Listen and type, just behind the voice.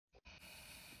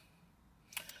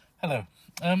Hello.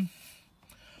 I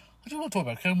just want to talk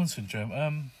about Kallmann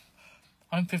syndrome.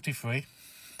 I'm 53.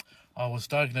 I was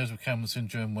diagnosed with Kallmann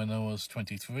syndrome when I was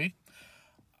 23.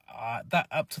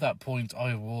 Up to that point,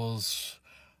 I was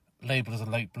labelled as a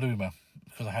late bloomer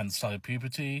because I hadn't started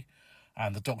puberty,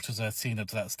 and the doctors I had seen up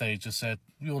to that stage just said,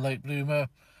 "You're a late bloomer.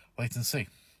 Wait and see."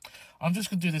 I'm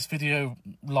just going to do this video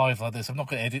live like this. I'm not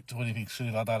going to edit or anything silly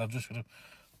like that. I'm just going to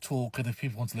talk, and if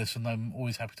people want to listen, I'm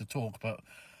always happy to talk, but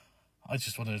I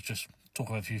just want to talk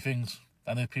about a few things,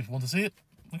 and if people want to see it,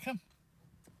 we can.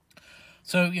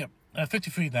 So, yeah,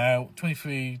 53 now,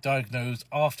 23, diagnosed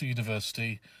after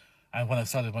university, and when I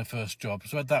started my first job.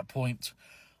 So at that point,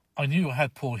 I knew I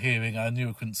had poor hearing, and I knew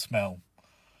I couldn't smell,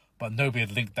 but nobody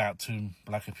had linked that to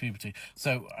lack of puberty.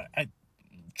 So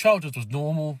childhood was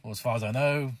normal, as far as I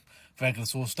know, regular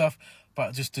sort of stuff, but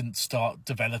it just didn't start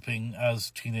developing as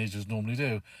teenagers normally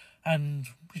do. And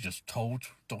we just told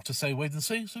doctors, say, wait and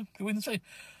see, so wait and see.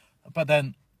 But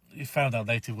then you found out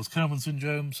later it was Kallmann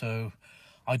syndrome, so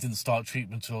I didn't start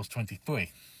treatment until I was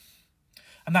 23.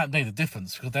 And that made a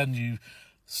difference, because then you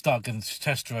start getting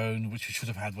testosterone, which you should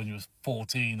have had when you were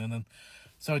 14. And then,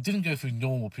 so I didn't go through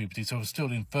normal puberty, so I was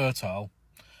still infertile.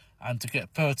 And to get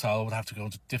fertile, I would have to go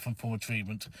into a different form of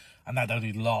treatment, and that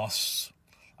only lasts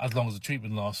as long as the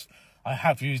treatment lasts. I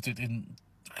have used it in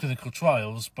clinical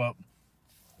trials, but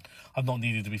I've not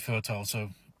needed to be fertile,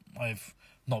 so I've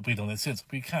not been on it since.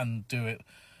 But you can do it.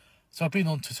 So I've been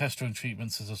on testosterone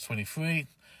treatment since I was 23,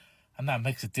 and that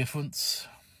makes a difference.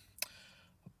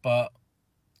 But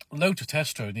low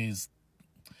testosterone is...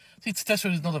 See,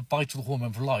 testosterone is not a vital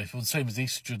hormone for life, or the same as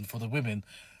estrogen for the women.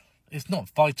 It's not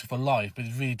vital for life, but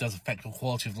it really does affect your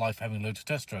quality of life having low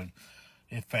testosterone.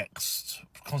 It affects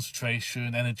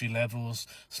concentration, energy levels,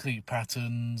 sleep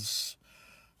patterns,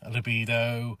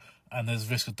 libido, and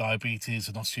there's risk of diabetes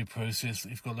and osteoporosis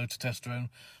if you've got low testosterone.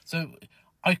 So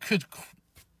I could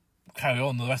carry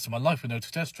on the rest of my life with no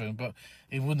testosterone, but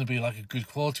it wouldn't be like a good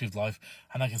quality of life,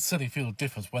 and I can certainly feel a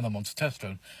difference when I'm on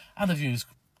testosterone. And I've used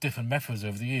different methods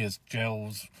over the years: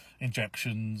 gels,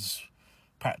 injections,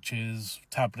 patches,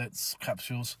 tablets,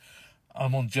 capsules.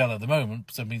 I'm on gel at the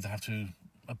moment, so it means I have to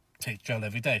take gel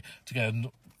every day to get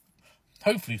a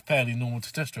hopefully fairly normal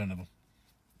testosterone level.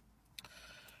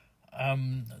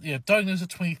 Diagnosed at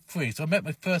 23. So I met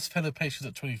my first fellow patient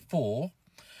at 24,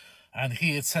 and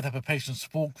he had set up a patient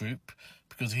support group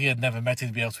because he had never met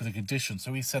anybody else with a condition.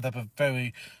 So he set up a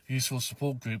very useful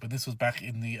support group, and this was back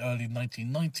in the early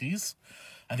 1990s.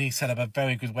 And he set up a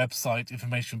very good website,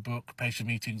 information book, patient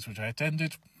meetings, which I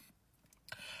attended.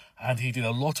 And he did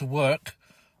a lot of work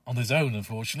on his own,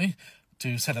 unfortunately,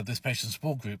 to set up this patient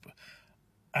support group.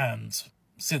 And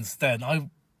since then, I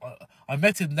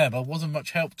met him then, but I wasn't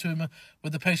much help to him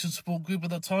with the patient support group at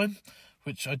that time,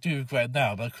 which I do regret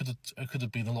now, but I could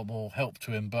have been a lot more help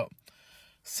to him. But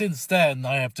since then,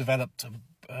 I have developed,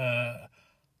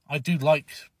 I do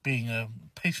like being a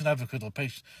patient advocate, or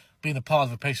being a part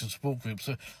of a patient support group.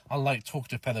 So I like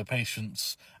talking to fellow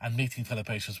patients and meeting fellow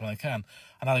patients when I can.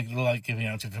 And I like giving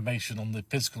out information on the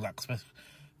physical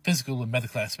and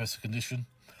medical aspects of the condition.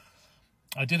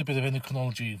 I did a bit of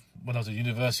endocrinology when I was at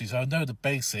university, so I know the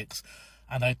basics,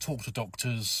 and I talk to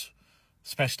doctors,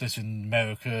 specialists in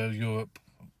America, Europe,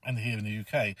 and here in the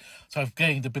UK. So I've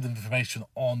gained a bit of information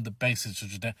on the basics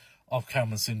of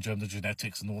Kallmann syndrome, the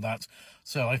genetics and all that.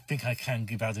 So I think I can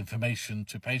give out information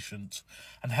to patients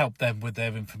and help them with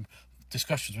their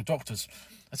discussions with doctors,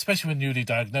 especially when newly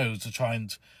diagnosed, to try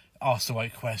and ask the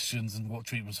right questions and what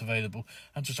treatment's available,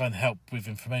 and to try and help with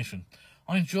information.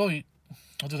 I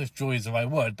don't know if joy is the right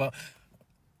word, but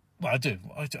well, I do.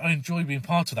 I enjoy being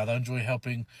part of that. I enjoy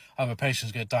helping other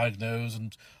patients get diagnosed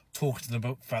and talking to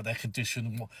them about their condition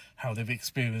and how they've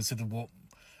experienced it and what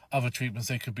other treatments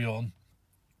they could be on,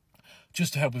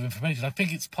 just to help with information. I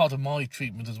think it's part of my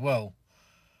treatment as well.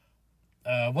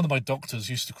 One of my doctors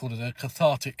used to call it a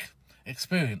cathartic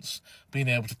experience, being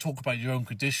able to talk about your own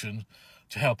condition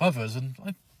to help others, and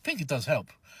I think it does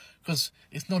help, because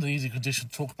it's not an easy condition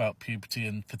to talk about puberty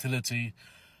and fertility,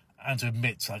 and to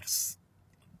admit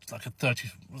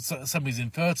somebody's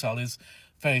infertile is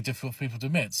very difficult for people to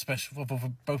admit, especially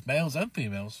for both males and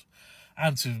females,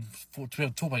 and to be able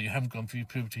to talk about you haven't gone through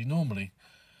puberty normally.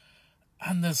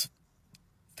 And there's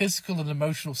physical and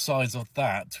emotional sides of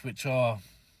that which are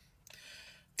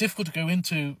difficult to go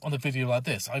into on a video like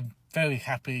this. I'm very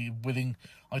happy, willing.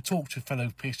 I talk to fellow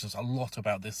patients a lot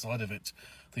about this side of it,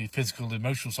 the physical and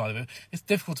emotional side of it. It's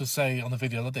difficult to say on a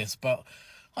video like this, but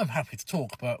I'm happy to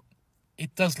talk. But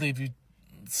it does leave you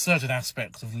certain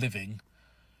aspects of living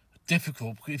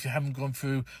difficult if you haven't gone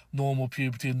through normal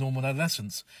puberty and normal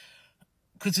adolescence,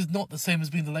 because it's not the same as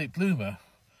being a late bloomer.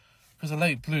 because a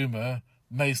late bloomer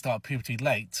may start puberty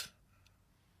late,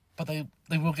 but they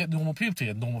will get normal puberty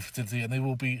and normal fertility, and they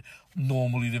will be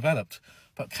normally developed.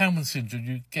 But Kallmann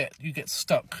syndrome, you get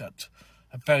stuck at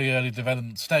a very early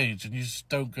development stage, and you just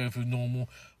don't go through normal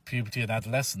puberty and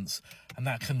adolescence, and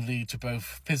that can lead to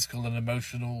both physical and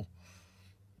emotional,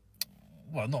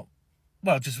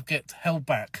 just get held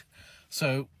back.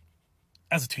 So,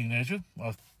 as a teenager, I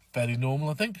was fairly normal,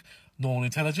 I think. Normal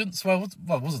intelligence. I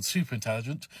wasn't super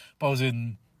intelligent, but I was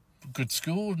in good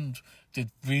school and did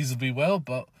reasonably well,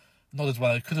 but not as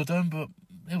well as I could have done, but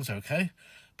it was okay.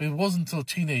 But it wasn't until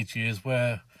teenage years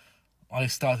where I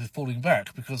started falling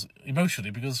back, because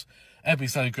everybody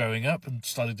started growing up and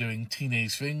started doing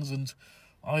teenage things, and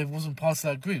I wasn't part of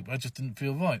that group. I just didn't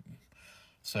feel right.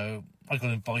 So I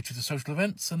got invited to social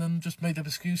events and then just made up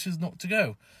excuses not to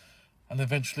go. And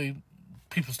eventually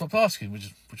people stopped asking,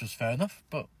 which was fair enough,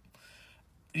 but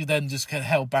you then just get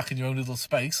held back in your own little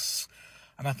space.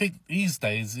 And I think these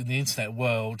days in the internet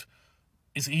world,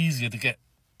 it's easier to get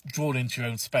drawn into your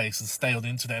own space and stay on the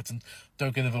internet and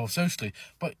don't get involved socially.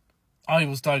 But I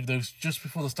was diagnosed just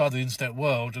before the start of the internet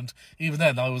world, and even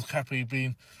then I was happy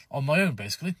being on my own,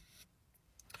 basically.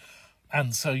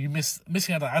 And so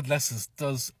missing out on adolescence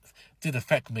did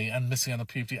affect me, and missing out on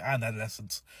puberty and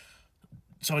adolescence.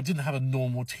 So I didn't have a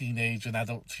normal teenage and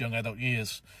young adult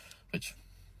years, which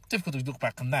difficult to look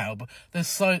back on now. But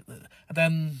there's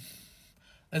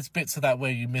bits of that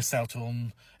where you miss out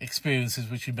on experiences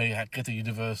which you may get at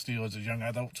university or as a young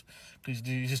adult, because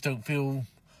you just don't feel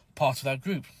part of that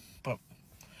group. But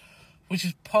which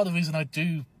is part of the reason I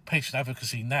do patient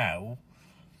advocacy now,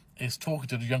 is talking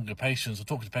to the younger patients, or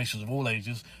talking to patients of all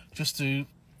ages, just to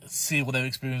see what their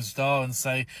experiences are and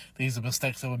say, these are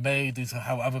mistakes that were made, these are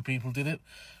how other people did it.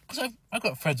 Because I've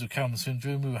got friends with Kallmann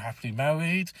syndrome who are happily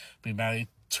married, been married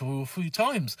 2 or 3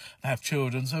 times, and have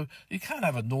children, so you can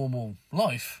have a normal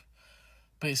life.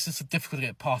 But it's just difficult to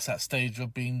get past that stage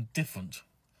of being different.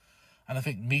 And I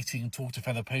think meeting and talking to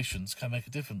fellow patients can make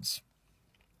a difference.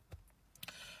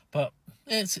 But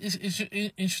it's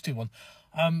an interesting one.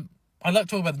 I like to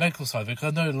talk about the medical side of it,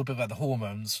 because I know a little bit about the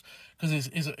hormones, because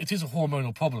it is a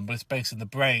hormonal problem, but it's based in the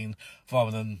brain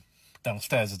rather than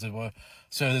downstairs, as it were.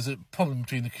 So there's a problem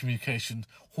between the communication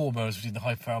hormones between the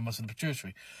hypothalamus and the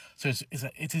pituitary. So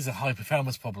it is a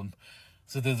hypothalamus problem.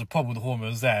 So there's a problem with the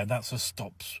hormones there, and that's what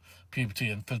stops puberty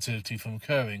and fertility from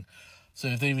occurring. So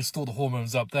if they restore the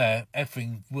hormones up there,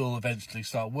 everything will eventually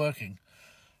start working.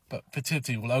 But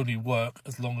fertility will only work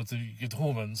as long as you give the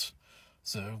hormones.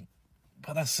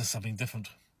 But that's just something different.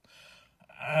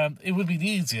 It would have been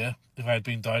easier if I had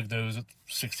been diagnosed at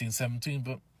 16, 17,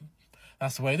 but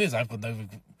that's the way it is. I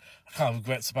can't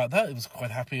regrets about that. I was quite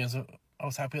happy I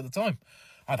was happy at the time.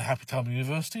 I had a happy time at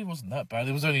university. It wasn't that bad.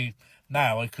 It was only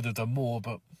now I could have done more,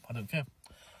 but I don't care.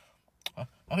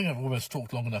 I think I've almost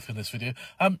talked long enough in this video.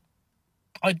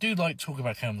 I do like talking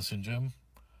about Kallmann syndrome,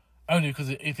 only because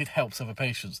if it helps other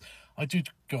patients. I do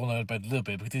go on about it a little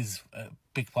bit, because it is a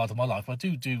big part of my life. I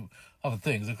do other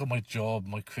things. I've got my job,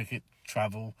 my cricket,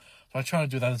 travel, so I try and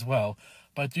do that as well.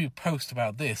 But I do post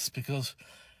about this because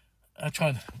I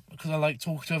like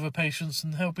talking to other patients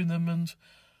and helping them, and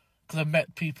because I've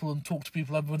met people and talked to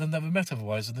people I've never met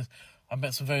otherwise, and I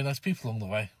met some very nice people along the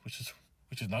way, which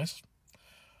is nice.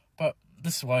 But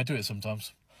this is why I do it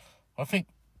sometimes. I think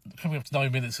coming up to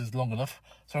 9 minutes is long enough,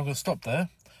 so I'm going to stop there.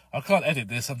 I can't edit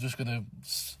this. I'm just going to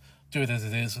do it as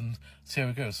it is and see how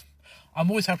it goes. I'm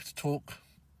always happy to talk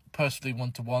personally,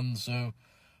 one-to-one,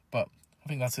 but I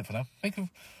think that's it for now. Thank you.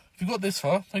 If you got this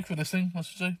far, thank you for listening. I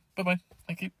should say bye-bye.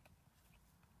 Thank you.